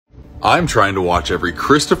I'm trying to watch every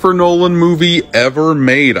Christopher Nolan movie ever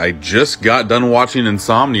made. I just got done watching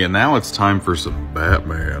Insomnia. Now it's time for some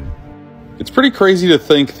Batman. It's pretty crazy to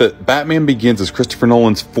think that Batman Begins is Christopher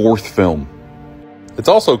Nolan's 4th film. It's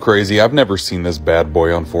also crazy I've never seen this bad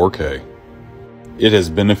boy on 4K. It has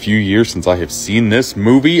been a few years since I have seen this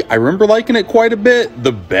movie. I remember liking it quite a bit.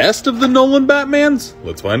 The best of the Nolan Batmans?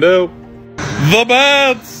 Let's find out. The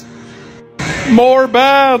bats! More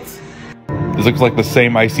bats! This looks like the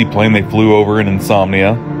same icy plane they flew over in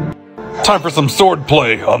Insomnia. Time for some sword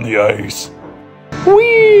play on the ice.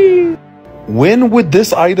 Whee! When would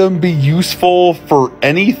this item be useful for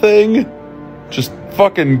anything? Just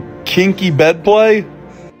fucking kinky bed play?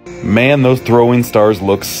 Man, those throwing stars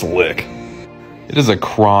look slick. It is a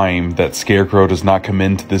crime that Scarecrow does not come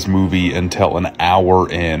into this movie until an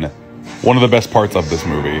hour in. One of the best parts of this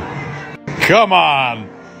movie. Come on!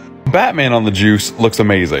 Batman on the juice looks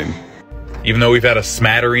amazing. Even though we've had a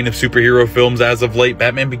smattering of superhero films as of late,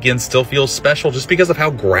 Batman Begins still feels special just because of how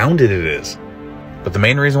grounded it is. But the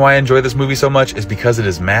main reason why I enjoy this movie so much is because it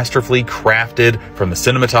is masterfully crafted, from the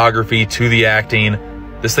cinematography to the acting.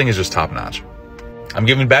 This thing is just top notch. I'm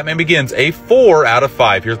giving Batman Begins a 4 out of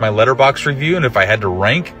 5. Here's my Letterboxd review, and if I had to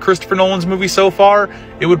rank Christopher Nolan's movie so far,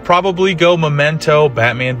 it would probably go Memento,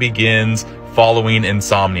 Batman Begins, following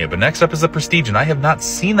Insomnia. But next up is The Prestige, and I have not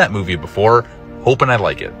seen that movie before. Hoping I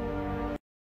like it.